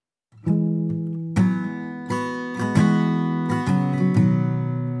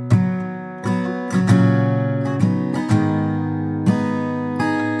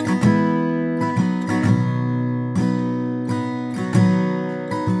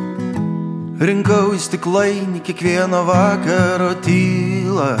Rinkau į stiklainį kiekvieno vakaro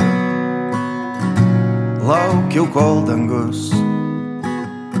tylą. Laukiau, kol dangus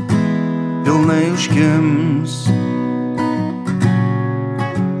pilnai užkims.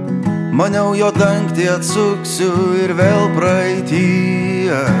 Maniau, jo dangtį atsuksiu ir vėl praeity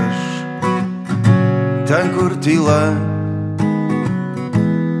aš. Ten, kur tyla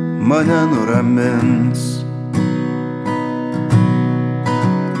mane nuramins.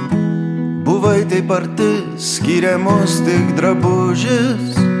 Buvai taip arti, skyrė mus tik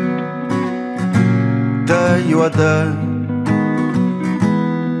drabužis. Ta juoda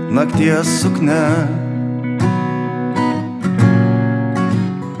nakties suknia.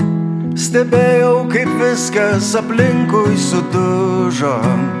 Stebėjau, kaip viskas aplinkui sudužo.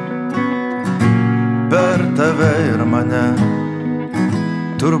 Per tave ir mane,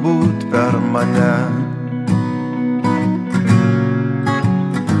 turbūt per mane.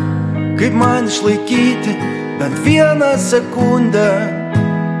 Kaip man išlaikyti bent vieną sekundę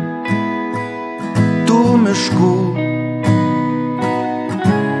tų miškų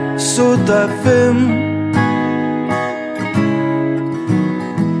su tavim.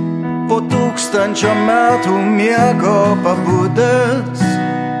 Po 1000 metų miego pabudęs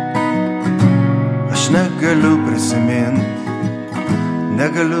aš negaliu prisimint.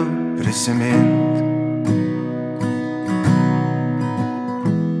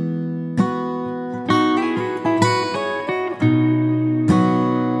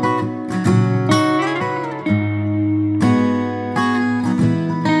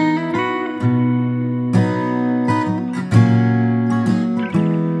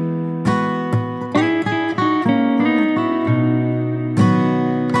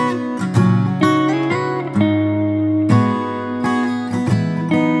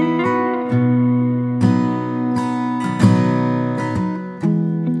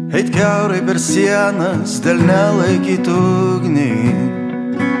 Eit kiaurai per sienas, dėl nelaikytų ugnį.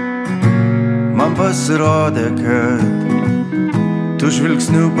 Man pasirodė, kad tu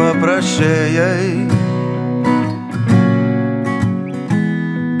žvilgsnių paprašėjai.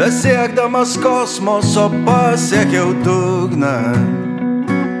 Besiekdamas kosmoso pasiekiau dugną.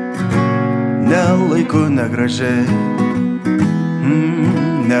 Nelaiku, negražiai,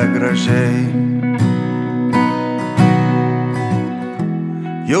 negražiai.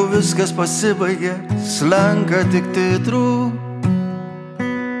 Jau viskas pasibaigė, slenka tik titrų.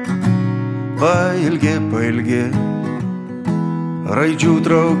 Pailgi, raidžių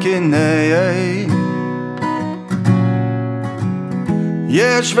traukiniai.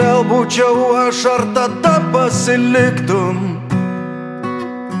 Jei aš vėl būčiau aš, ar tada pasiliktum?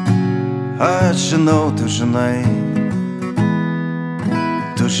 Aš žinau, tu žinai.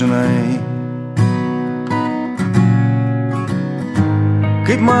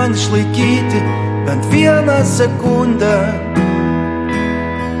 Kaip man išlaikyti bent vieną sekundę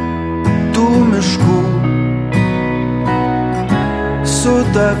tų miškų su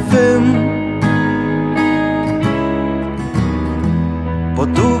tavim. Po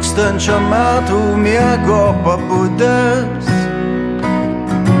 1000 metų miego pabudęs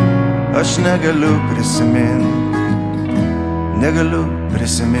aš negaliu prisimint.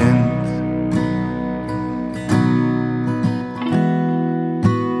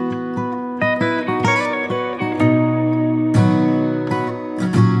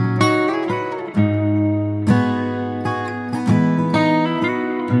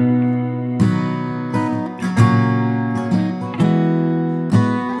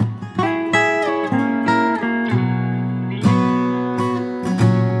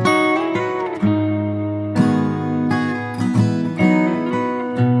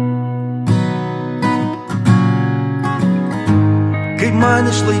 Kaip man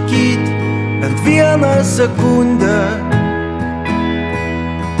išlaikyti bent vieną sekundę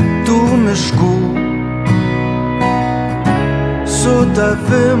tų miškų su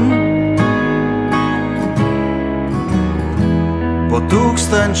tavim. Po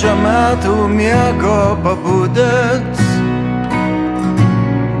 1000 metų miego pabudęs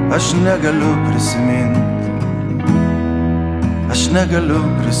aš negaliu prisimint. Aš negaliu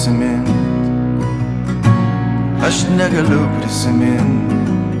prisimint. Aš negaliu prisimint.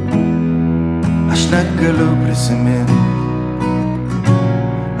 Aš negaliu prisimint.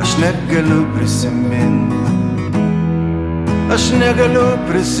 Aš negaliu prisimint. Aš negaliu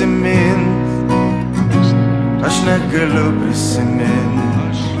prisimint. Aš negaliu prisimint.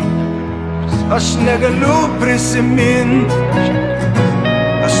 Aš negaliu prisimint.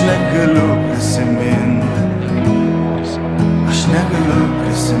 Aš negaliu prisimint. Aš negaliu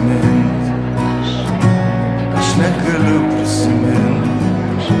prisimint. Aš negaliu prisimint.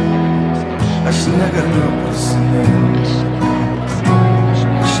 Aš negaliu prisiminti.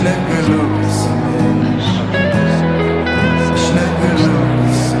 Aš negaliu prisiminti. Aš negaliu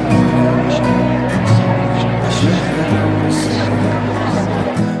prisiminti. Aš negaliu prisiminti.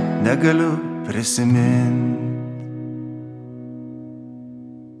 Negaliu prisiminti.